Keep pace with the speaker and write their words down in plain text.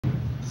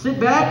Sit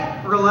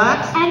back,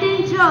 relax, and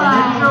enjoy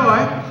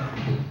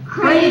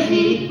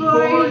Crazy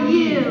for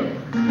You.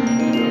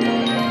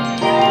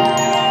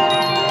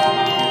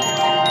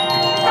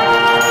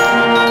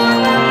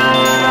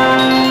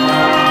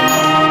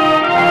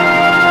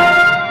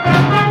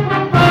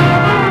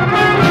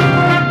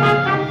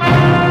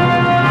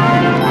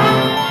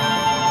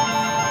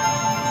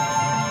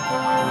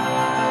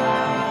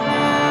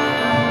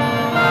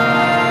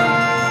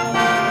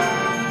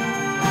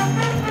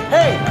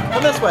 Hey,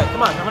 come this way.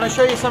 Come on, I'm going to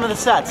show you some of the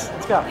sets.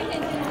 Let's go.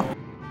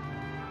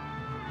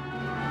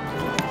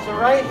 So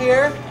right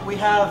here, we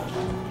have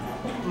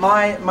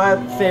my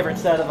favorite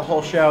set of the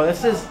whole show.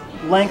 This is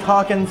Lank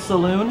Hawkins'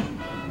 Saloon.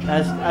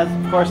 As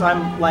of course,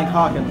 I'm Lank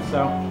Hawkins,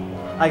 so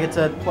I get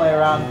to play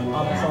around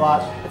on this a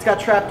lot. It's got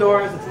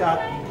trapdoors, it's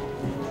got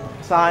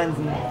signs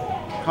and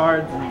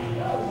cards,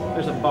 and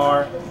there's a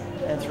bar,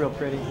 and it's real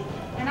pretty.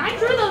 And I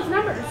drew those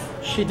numbers.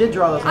 She did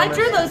draw those numbers.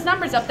 I drew those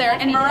numbers up there,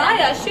 and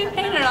Mariah, she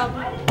painted them.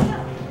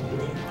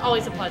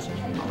 Always a pleasure.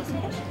 Always a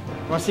pleasure.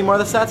 Want to see more of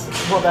the sets?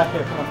 Pull back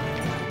here, come on.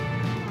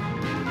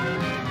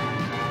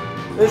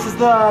 This is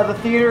the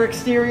theater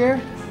exterior.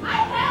 I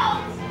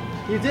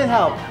helped! You did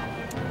help.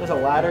 There's a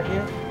ladder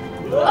here.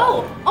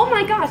 Oh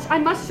my gosh, I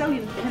must show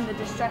you him the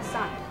distress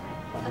sign.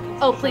 Okay.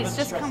 Oh, please,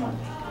 just come on.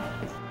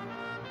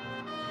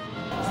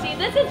 See,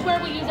 this is where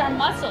we use our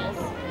muscles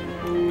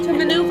to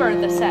maneuver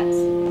the sets.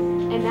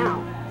 And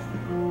now,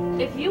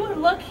 if you would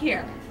look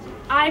here,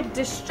 I've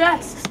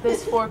distressed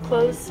this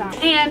foreclosed sign.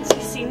 And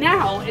you see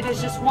now, it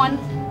is just one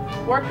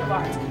work of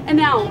art. And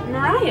now,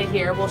 Mariah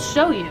here will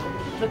show you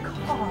the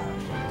car.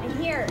 And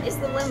here is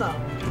the limo.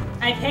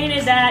 I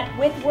painted that.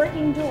 With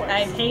working doors.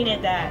 I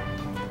painted that.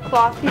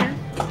 Cloth here.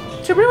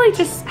 To really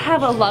just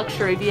have a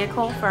luxury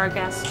vehicle for our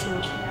guests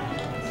to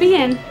be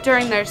in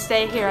during their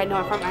stay here at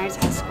North Fort Myers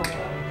High School.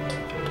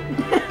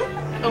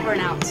 Over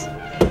and out.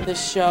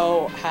 This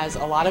show has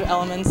a lot of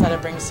elements that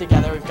it brings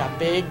together. We've got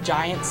big,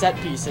 giant set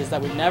pieces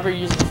that we've never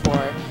used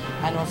before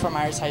at North Fort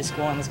Myers High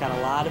School, and it's got a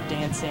lot of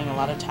dancing, a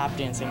lot of tap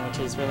dancing, which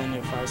is really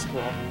new for our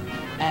school.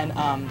 And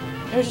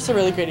it was just a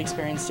really great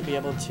experience to be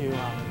able to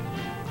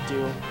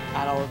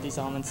add all of these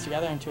elements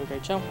together into a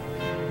great show.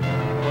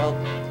 Well,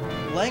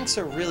 Lank's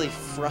a really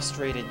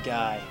frustrated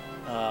guy.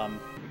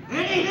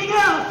 Anything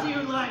else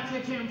you'd like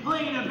to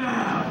complain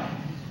about?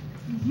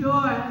 You're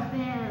a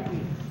very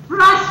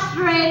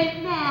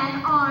frustrated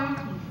man, aren't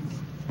you?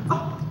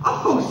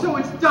 Oh, so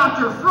it's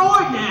Dr.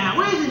 Freud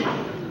now, isn't it?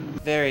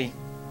 Very,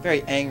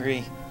 very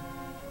angry.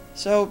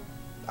 So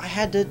I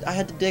had to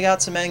dig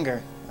out some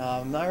anger.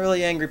 I'm not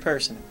really an angry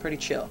person, pretty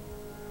chill.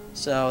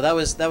 So that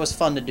was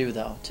fun to do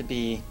though, to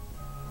be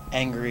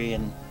angry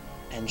and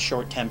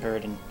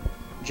short-tempered and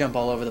jump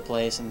all over the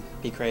place and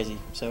be crazy.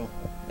 So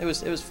it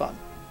was fun,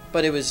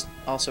 but it was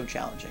also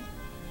challenging.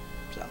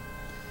 So.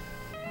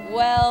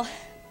 Well,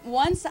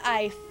 once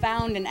I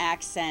found an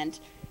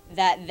accent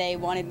that they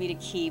wanted me to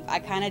keep, I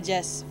kind of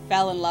just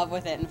fell in love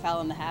with it and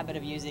fell in the habit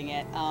of using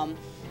it.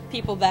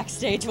 People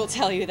backstage will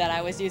tell you that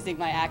I was using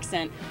my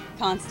accent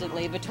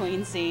constantly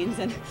between scenes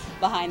and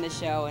behind the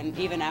show and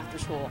even after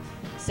school.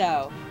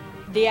 So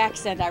the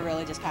accent I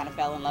really just kind of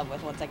fell in love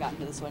with once I got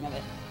into the swing of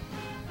it.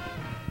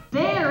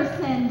 They're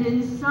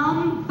sending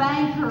some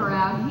banker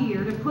out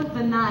here to put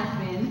the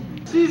knife in.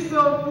 She's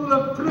so full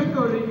of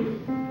trickery.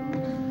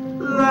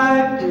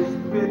 Life is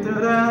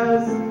bitter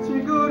as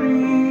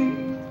chicory.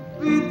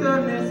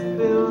 Bitterness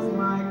fills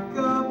my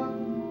cup.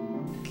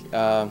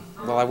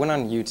 Well, I went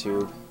on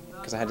YouTube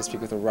because I had to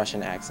speak with a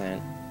Russian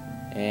accent,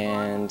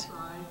 and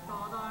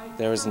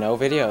there was no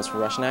videos for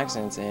Russian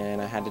accents,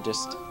 and I had to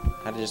just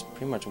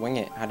pretty much wing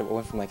it. I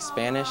went from like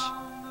Spanish,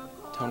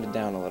 toned it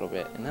down a little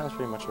bit, and that was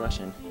pretty much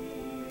Russian.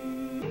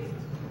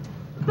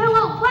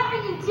 Bella, what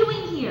are you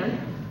doing here?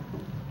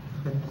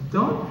 I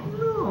don't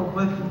know,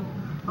 but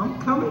I'm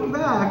coming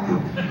back.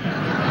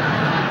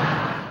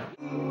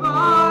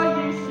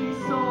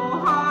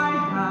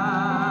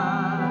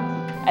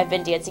 I've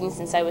been dancing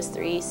since I was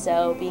 3,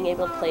 so being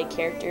able to play a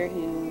character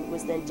who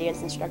was the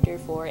dance instructor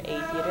for a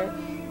theater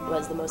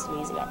was the most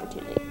amazing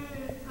opportunity.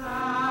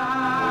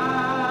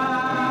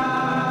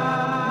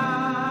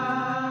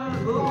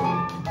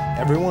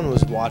 Everyone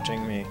was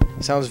watching me.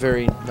 It sounds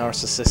very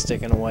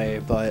narcissistic in a way,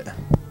 but I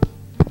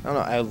don't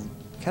know, I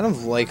kind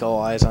of like all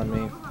eyes on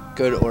me,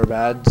 good or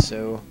bad,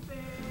 so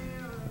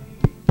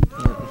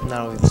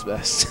not always the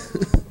best.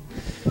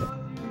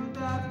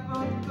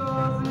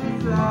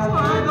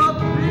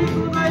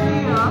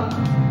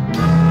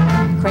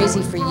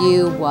 Crazy for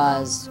You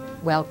was,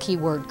 well,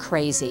 keyword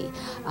crazy.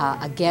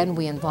 Again,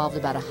 we involved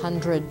about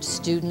 100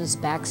 students,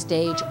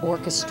 backstage,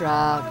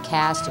 orchestra,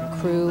 cast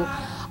and crew.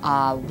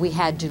 We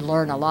had to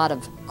learn a lot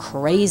of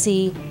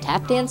crazy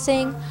tap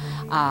dancing,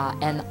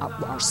 and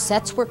our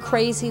sets were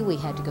crazy. We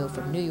had to go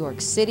from New York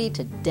City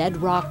to Dead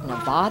Rock,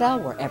 Nevada,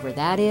 wherever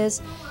that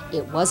is.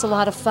 It was a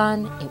lot of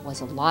fun. It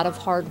was a lot of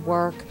hard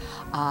work,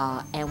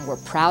 and we're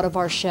proud of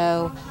our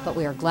show, but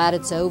we are glad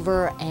it's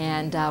over,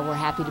 and we're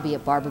happy to be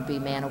at Barbara B.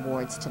 Mann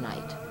Awards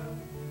tonight.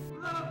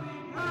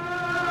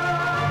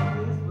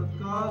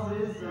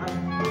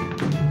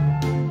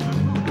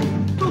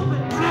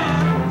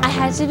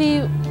 had to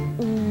be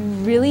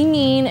really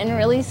mean and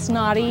really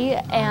snotty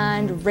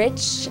and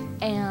rich,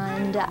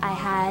 and I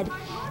had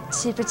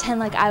to pretend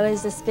like I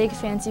was this big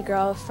fancy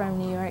girl from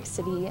New York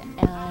City,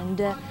 and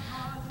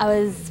I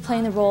was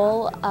playing the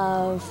role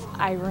of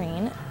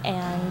Irene,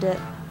 and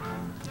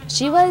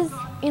she was,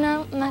 you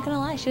know, I'm not gonna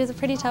lie, she was a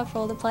pretty tough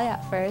role to play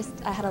at first.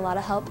 I had a lot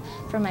of help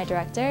from my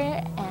director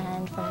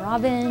and from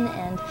Robin,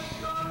 and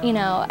you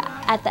know,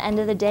 at the end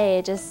of the day,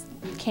 it just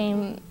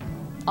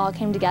all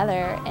came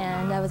together,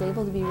 and I was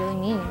able to be really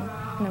mean,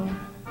 and I'm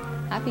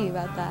happy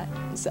about that.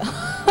 So,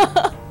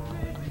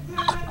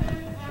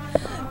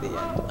 the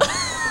end.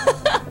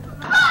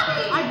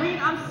 Irene,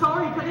 I'm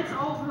sorry, but it's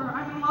over.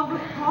 I'm in love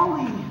with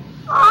Polly.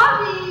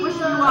 Bobby! Wishing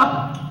you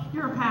up.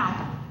 You're a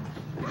pal.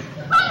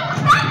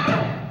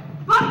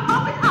 Bobby,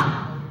 open up!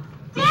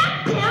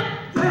 Damn, damn,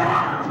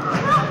 damn!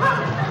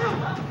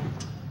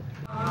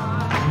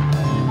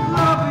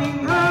 Loving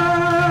her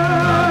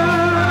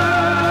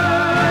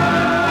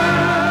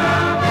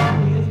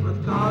is what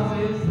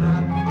causes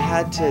that. I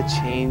had to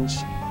change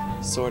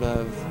sort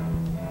of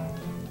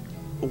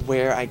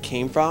where I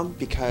came from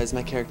because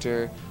my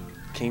character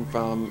came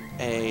from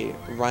a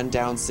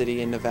rundown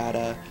city in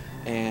Nevada,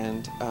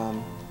 and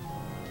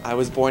I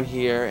was born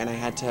here, and I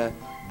had to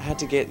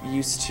get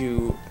used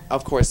to,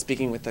 of course,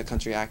 speaking with a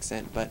country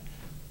accent, but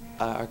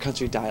our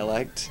country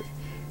dialect.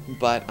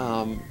 But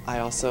I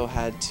also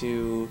had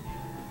to.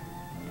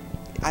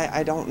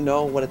 I don't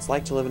know what it's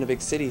like to live in a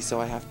big city,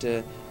 so I have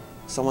to.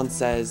 Someone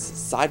says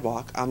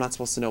sidewalk, I'm not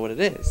supposed to know what it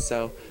is,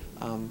 so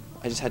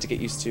I just had to get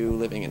used to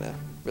living in a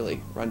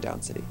really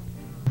rundown city.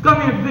 Come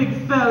here,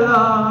 big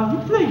fella. You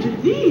played your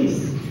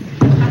D's.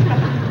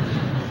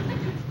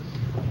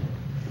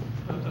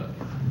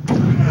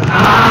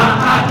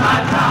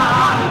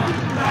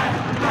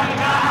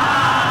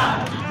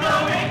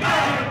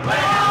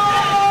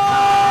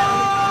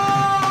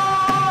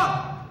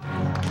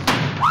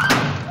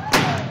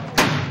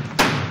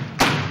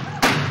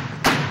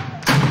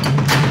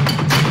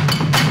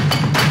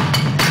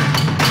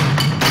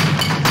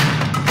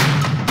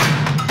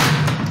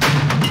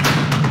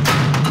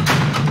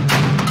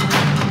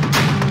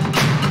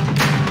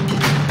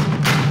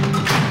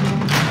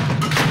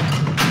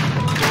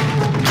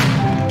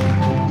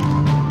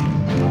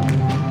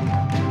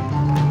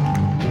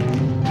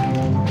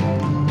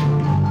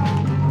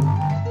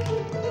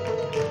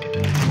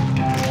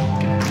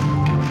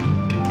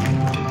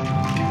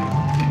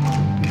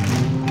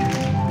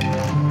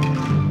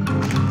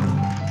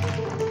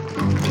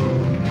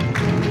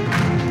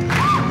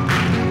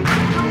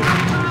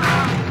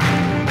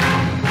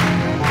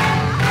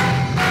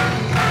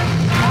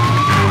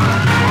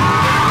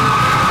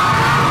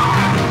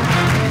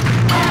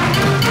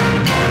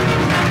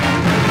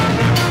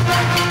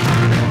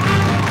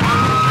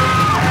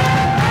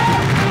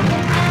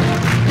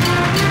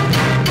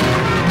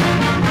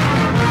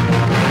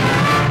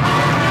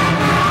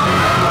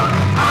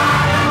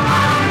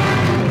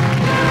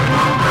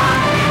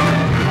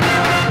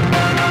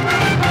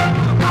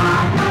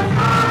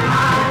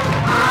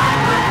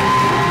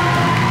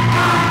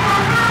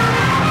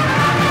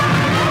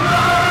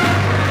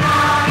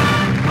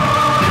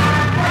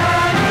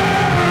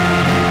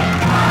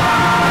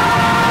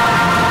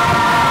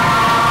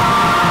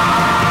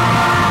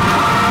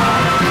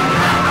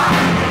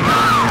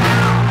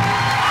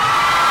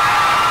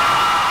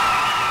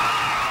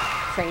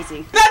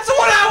 Crazy. That's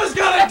what I was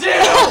gonna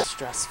do!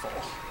 Stressful.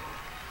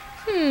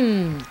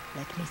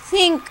 Let me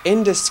think.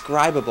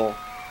 Indescribable.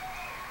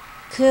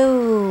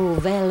 Cool,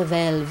 well.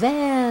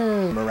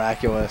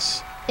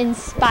 Miraculous.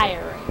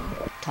 Inspiring.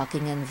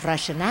 Talking in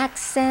Russian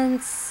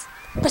accents.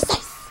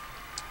 Precise.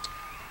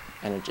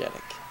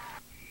 Energetic.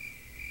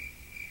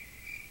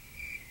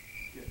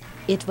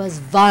 It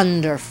was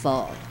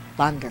wonderful.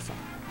 Wonderful.